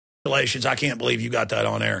Congratulations, I can't believe you got that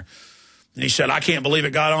on air. And he said, I can't believe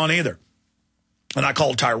it got on either. And I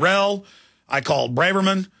called Tyrell, I called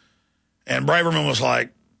Braverman, and Braverman was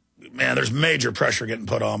like, man, there's major pressure getting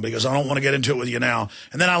put on because I don't want to get into it with you now.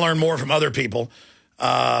 And then I learned more from other people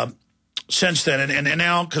since then. And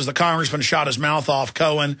now, because the congressman shot his mouth off,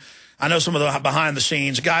 Cohen, I know some of the behind the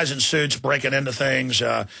scenes, guys in suits breaking into things,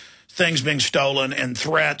 things being stolen, and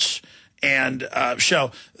threats. And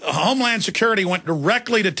Homeland Security went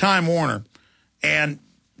directly to Time Warner, and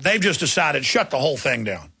they've just decided shut the whole thing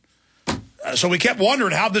down. So we kept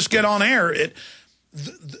wondering, how'd this get on air?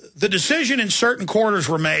 The decision in certain quarters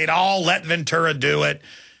were made, oh, let Ventura do it.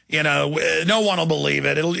 You know, no one will believe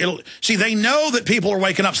it. See, they know that people are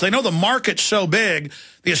waking up, so they know the market's so big.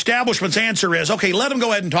 The establishment's answer is, okay, let them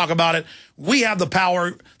go ahead and talk about it. We have the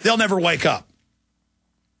power. They'll never wake up.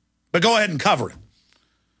 But go ahead and cover it.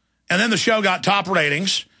 And then the show got top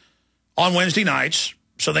ratings on Wednesday nights,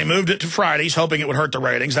 so they moved it to Fridays, hoping it would hurt the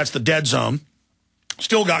ratings. That's the dead zone.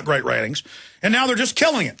 Still got great ratings. And now they're just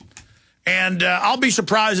killing it. And I'll be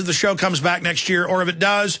surprised if the show comes back next year, or if it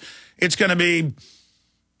does, it's going to be, and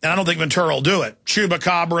I don't think Ventura will do it,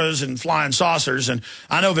 chupacabras and flying saucers. And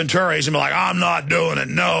I know Ventura is going to be like, I'm not doing it,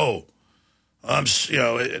 no.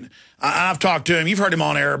 I've talked to him. You've heard him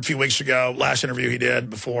on air a few weeks ago, last interview he did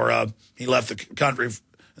before he left the country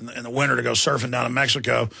in the winter to go surfing down in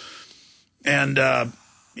Mexico. And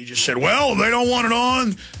he just said, well, if they don't want it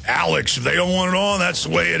on, Alex, if they don't want it on, that's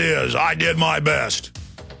the way it is. I did my best.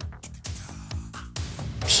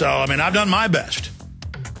 So, I mean, I've done my best.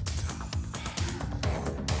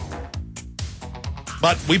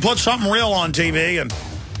 But we put something real on TV, and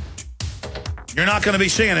you're not going to be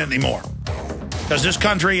seeing it anymore. Because this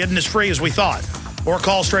country isn't as free as we thought. Or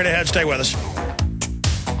call straight ahead. Stay with us.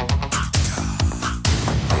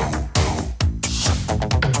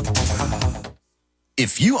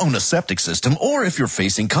 If you own a septic system, or if you're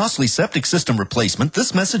facing costly septic system replacement,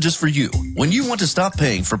 this message is for you. When you want to stop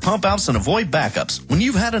paying for pump outs and avoid backups, when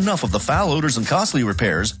you've had enough of the foul odors and costly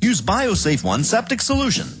repairs, use BioSafe One Septic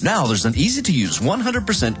Solution. Now there's an easy-to-use,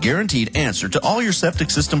 100% guaranteed answer to all your septic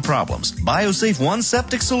system problems. BioSafe One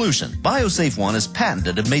Septic Solution. BioSafe One is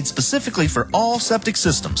patented and made specifically for all septic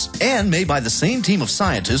systems, and made by the same team of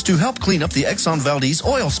scientists who helped clean up the Exxon Valdez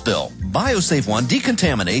oil spill. BioSafe One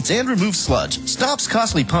decontaminates and removes sludge, stops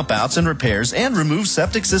costly pump outs and repairs, and removes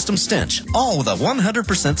septic system stench, all with a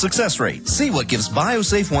 100% success rate. See what gives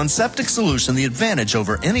BioSafe One Septic Solution the advantage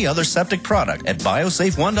over any other septic product at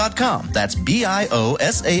biosafeone.com. That's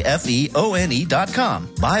BIOSAFEONE.com.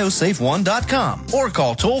 biosafeone.com. Or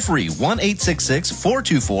call toll-free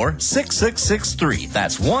 1-866-424-6663.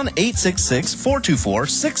 That's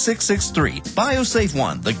 1-866-424-6663. BioSafe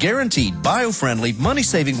One, the guaranteed bio-friendly,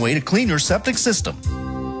 money-saving way to clean your septic system.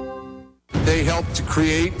 They helped to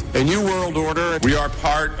create a new world order. We are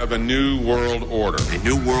part of a new world order. A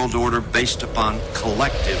new world order based upon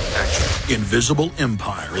collective action. Invisible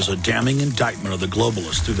Empire is a damning indictment of the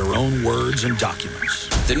globalists through their own words and documents.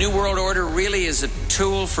 The new world order really is a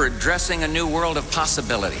tool for addressing a new world of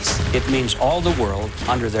possibilities. It means all the world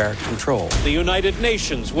under their control. The United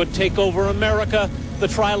Nations would take over America. The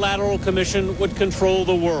Trilateral Commission would control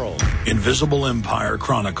the world. Invisible Empire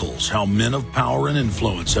chronicles how men of power and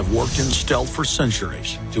influence have worked in stealth for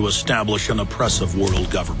centuries to establish an oppressive world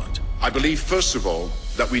government. I believe, first of all,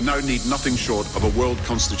 that we now need nothing short of a world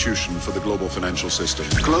constitution for the global financial system.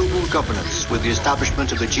 Global governance with the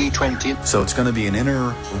establishment of the G20. So it's going to be an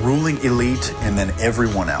inner ruling elite and then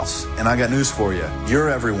everyone else. And I got news for you. You're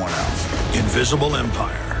everyone else. Invisible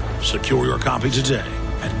Empire. Secure your copy today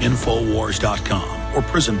at Infowars.com or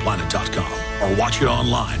PrisonPlanet.com, or watch it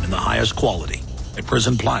online in the highest quality at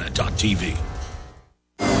PrisonPlanet.tv.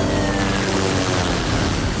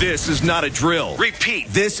 This is not a drill. Repeat.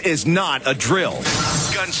 This is not a drill.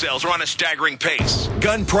 Gun sales are on a staggering pace.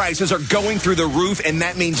 Gun prices are going through the roof, and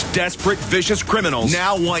that means desperate, vicious criminals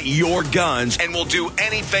now want your guns and will do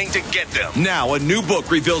anything to get them. Now, a new book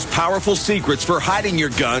reveals powerful secrets for hiding your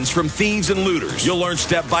guns from thieves and looters. You'll learn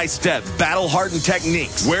step-by-step, battle-hardened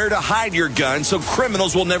techniques, where to hide your guns so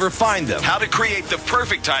criminals will never find them, how to create the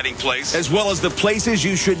perfect hiding place, as well as the places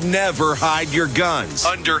you should never hide your guns.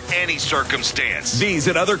 Under any circumstance. These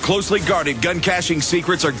and other closely guarded gun caching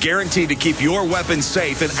secrets are guaranteed to keep your weapons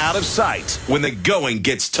safe and out of sight when the going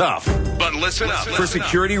gets tough. But listen up. For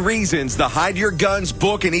security reasons, the Hide Your Guns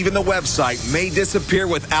book and even the website may disappear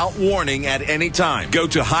without warning at any time. Go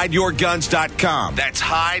to hideyourguns.com. That's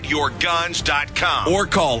hideyourguns.com. Or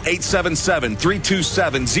call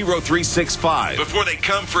 877-327-0365. Before they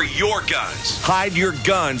come for your guns.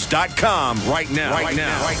 Hideyourguns.com right now. Right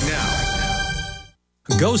now.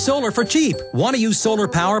 Go solar for cheap. Want to use solar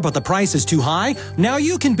power but the price is too high? Now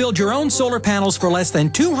you can build your own solar panels for less than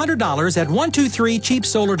 $200 at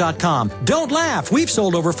 123cheapsolar.com. Don't laugh. We've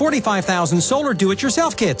sold over 45,000 solar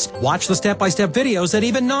do-it-yourself kits. Watch the step-by-step videos that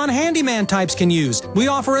even non-handyman types can use. We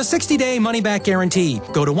offer a 60-day money-back guarantee.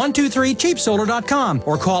 Go to 123cheapsolar.com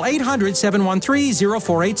or call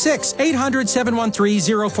 800-713-0486.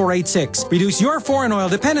 800-713-0486. Reduce your foreign oil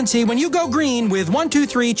dependency when you go green with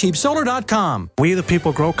 123cheapsolar.com. We the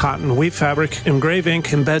people grow cotton, weave fabric, engrave ink,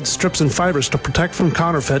 embed strips and fibers to protect from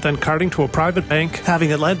counterfeit and carting to a private bank, having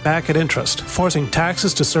it lent back at interest, forcing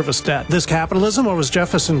taxes to service debt. This capitalism, or was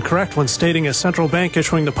Jefferson correct when stating a central bank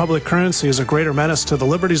issuing the public currency is a greater menace to the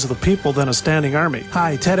liberties of the people than a standing army?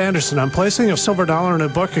 Hi, Ted Anderson. I'm placing a silver dollar in a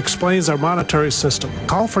book explains our monetary system.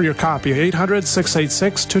 Call for your copy,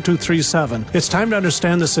 800-686-2237. It's time to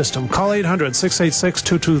understand the system. Call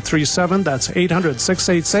 800-686-2237. That's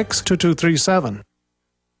 800-686-2237.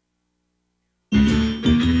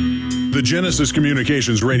 The Genesis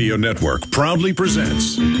Communications Radio Network proudly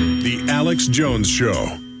presents The Alex Jones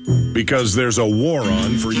Show, because there's a war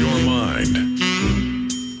on for your mind.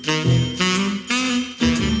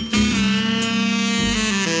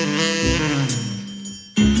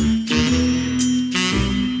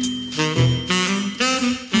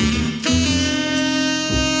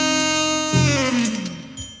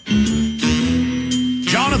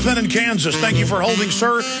 Jonathan in Kansas, thank you for holding,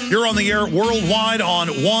 sir. You're on the air worldwide on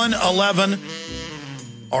 111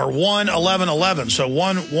 or 11111. So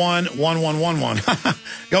 111111.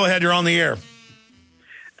 Go ahead, you're on the air.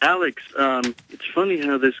 Alex, it's funny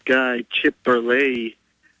how this guy Chip Burley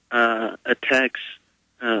attacks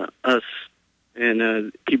us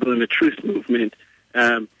and people in the truth movement.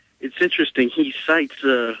 It's interesting. He cites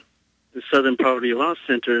the Southern Poverty Law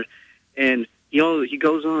Center, and he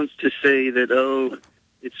goes on to say that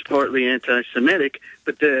it's partly anti-Semitic,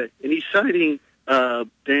 and he's citing the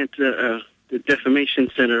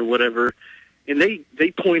Defamation Center or whatever, and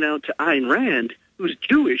they point out to Ayn Rand, who's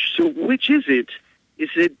Jewish. So which is it?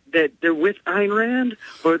 Is it that they're with Ayn Rand,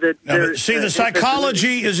 or that they're... See, the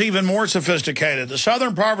psychology is even more sophisticated. The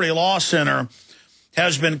Southern Poverty Law Center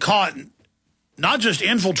has been caught not just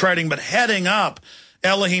infiltrating, but heading up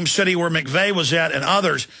Elohim City, where McVeigh was at, and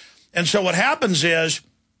others. And so what happens is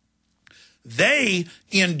they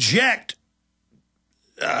inject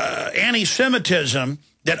anti-Semitism,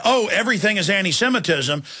 that, everything is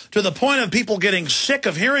anti-Semitism, to the point of people getting sick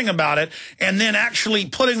of hearing about it, and then actually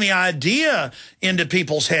putting the idea into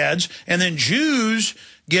people's heads, and then Jews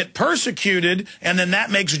get persecuted, and then that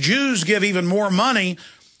makes Jews give even more money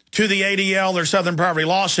to the ADL, or Southern Poverty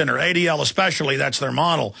Law Center, ADL especially, that's their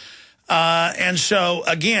model. And so,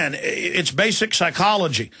 again, it's basic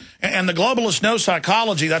psychology. And the globalists know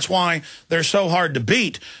psychology. That's why they're so hard to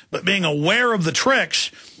beat. But being aware of the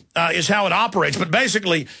tricks is how it operates. But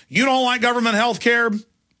basically, you don't like government health care.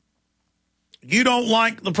 You don't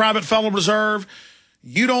like the private Federal Reserve.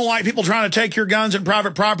 You don't like people trying to take your guns and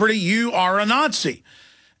private property. You are a Nazi.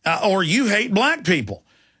 Or you hate black people.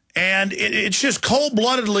 And it's just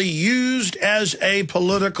cold-bloodedly used as a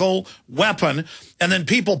political weapon. And then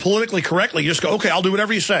people politically correctly just go, okay, I'll do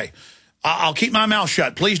whatever you say. I'll keep my mouth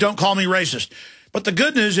shut. Please don't call me racist. But the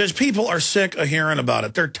good news is people are sick of hearing about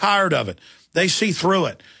it. They're tired of it. They see through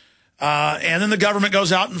it. And then the government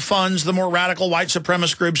goes out and funds the more radical white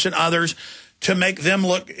supremacist groups and others to make them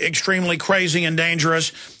look extremely crazy and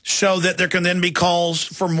dangerous, so that there can then be calls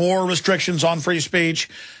for more restrictions on free speech.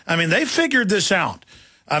 I mean, they figured this out.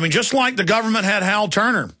 I mean, just like the government had Hal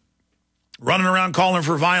Turner running around calling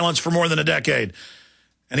for violence for more than a decade.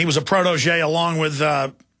 And he was a protege along with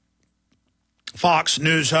Fox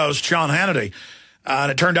News host Sean Hannity. And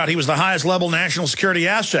it turned out he was the highest level national security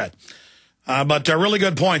asset. But really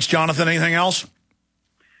good points. Jonathan, anything else?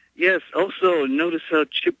 Yes. Also, notice how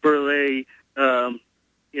Chip Burley,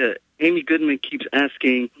 Amy Goodman keeps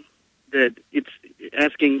asking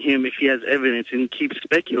him if he has evidence, and he keeps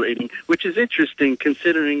speculating, which is interesting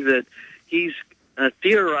considering that he's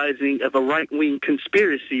theorizing of a right-wing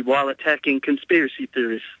conspiracy while attacking conspiracy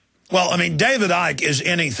theorists. Well, I mean, David Icke is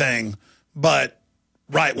anything but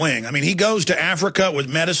right-wing. I mean, he goes to Africa with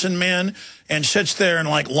medicine men and sits there in,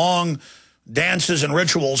 like, long dances and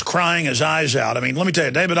rituals crying his eyes out. I mean, let me tell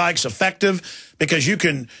you, David Icke's effective because you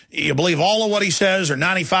believe all of what he says, or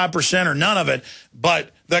 95% or none of it,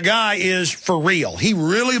 but the guy is for real. He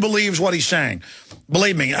really believes what he's saying.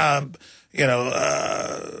 Believe me,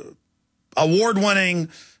 award-winning,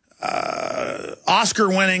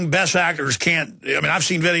 Oscar-winning best actors can't. I mean, I've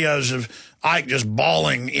seen videos of Icke just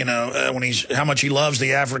bawling, how much he loves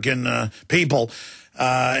the African people.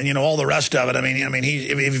 and, you know, all the rest of it. I mean,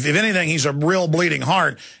 if anything, he's a real bleeding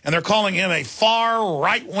heart, and they're calling him a far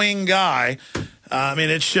right-wing guy. I mean,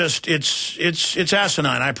 it's just, it's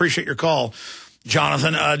asinine. I appreciate your call,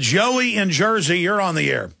 Jonathan. Joey in Jersey, you're on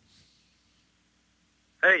the air.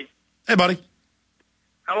 Hey. Hey, buddy.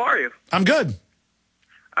 How are you? I'm good.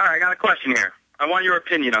 All right, I got a question here. I want your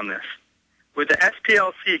opinion on this. With the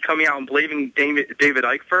SPLC coming out and blaming David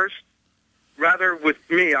Icke first, rather with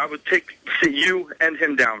me, I would take you and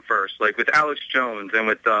him down first, like with Alex Jones and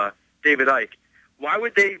with David Icke. Why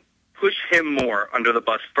would they push him more under the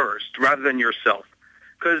bus first rather than yourself?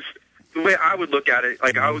 Because the way I would look at it,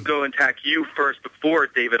 like I would go and attack you first before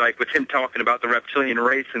David Icke with him talking about the reptilian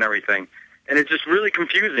race and everything. And it's just really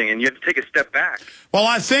confusing, and you have to take a step back. Well,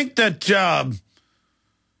 I think that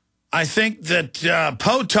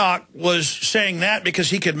Potok was saying that because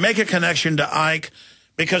he could make a connection to Icke,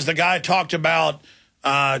 because the guy talked about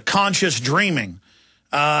conscious dreaming,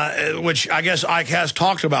 which I guess Icke has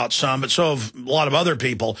talked about some, but so have a lot of other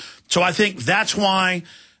people. So I think that's why,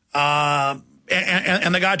 and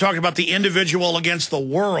the guy talked about the individual against the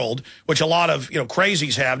world, which a lot of, you know,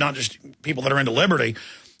 crazies have, not just people that are into liberty.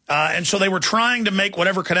 And so they were trying to make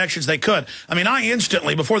whatever connections they could. I mean, I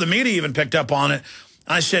instantly, before the media even picked up on it,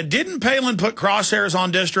 I said, didn't Palin put crosshairs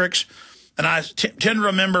on districts? And I tend to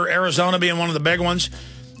remember Arizona being one of the big ones.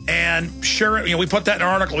 And sure, you know, we put that in our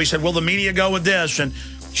article. We said, will the media go with this? And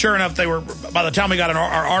sure enough, they were, by the time we got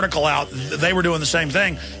our article out, they were doing the same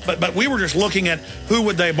thing. But we were just looking at who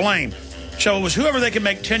would they blame. So it was whoever they could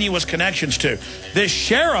make tenuous connections to. This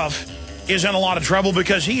sheriff is in a lot of trouble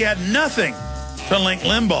because he had nothing to link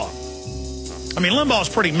Limbaugh. I mean, Limbaugh's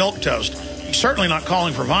pretty milquetoast. He's certainly not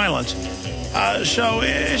calling for violence. So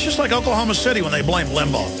it's just like Oklahoma City when they blame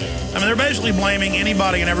Limbaugh. I mean, they're basically blaming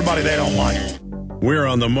anybody and everybody they don't like. We're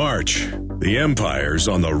on the march. The empire's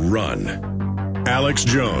on the run. Alex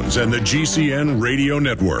Jones and the GCN Radio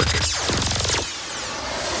Network.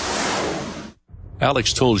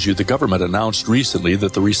 Alex told you the government announced recently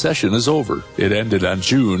that the recession is over. It ended on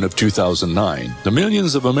June of 2009. The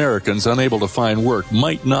millions of Americans unable to find work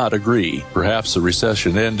might not agree. Perhaps the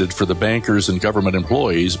recession ended for the bankers and government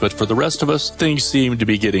employees, but for the rest of us, things seem to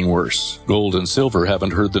be getting worse. Gold and silver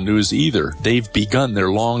haven't heard the news either. They've begun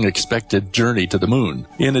their long-expected journey to the moon.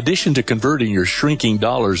 In addition to converting your shrinking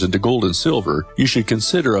dollars into gold and silver, you should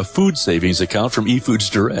consider a food savings account from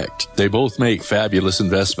eFoods Direct. They both make fabulous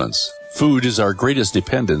investments. Food is our greatest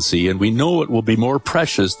dependency, and we know it will be more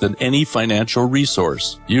precious than any financial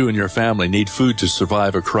resource. You and your family need food to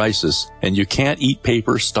survive a crisis, and you can't eat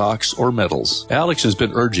paper, stocks, or metals. Alex has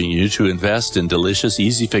been urging you to invest in delicious,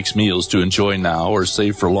 easy-fix meals to enjoy now or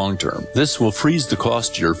save for long-term. This will freeze the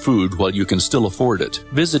cost of your food while you can still afford it.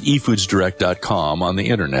 Visit eFoodsDirect.com on the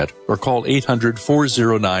internet or call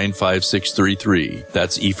 800-409-5633.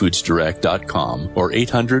 That's eFoodsDirect.com or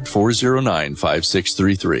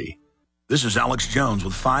 800-409-5633. This is Alex Jones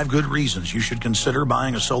with 5 good reasons you should consider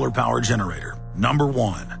buying a solar power generator. Number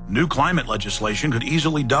 1, new climate legislation could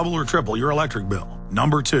easily double or triple your electric bill.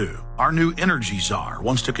 Number 2, our new energy czar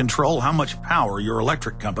wants to control how much power your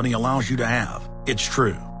electric company allows you to have. It's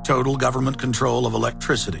true. Total government control of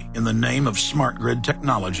electricity in the name of smart grid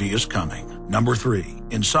technology is coming. Number 3,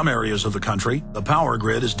 in some areas of the country, the power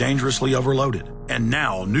grid is dangerously overloaded. And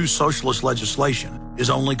now new socialist legislation is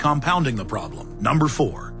only compounding the problem. Number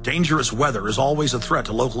 4, dangerous weather is always a threat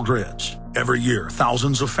to local grids. Every year,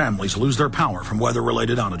 thousands of families lose their power from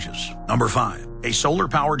weather-related outages. Number 5, a solar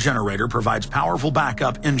power generator provides powerful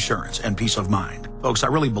backup insurance and peace of mind. Folks, I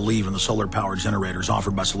really believe in the solar power generators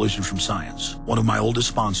offered by Solutions from Science, one of my oldest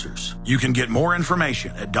sponsors. You can get more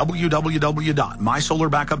information at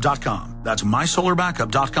www.mysolarbackup.com. That's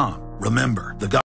mysolarbackup.com. Remember, the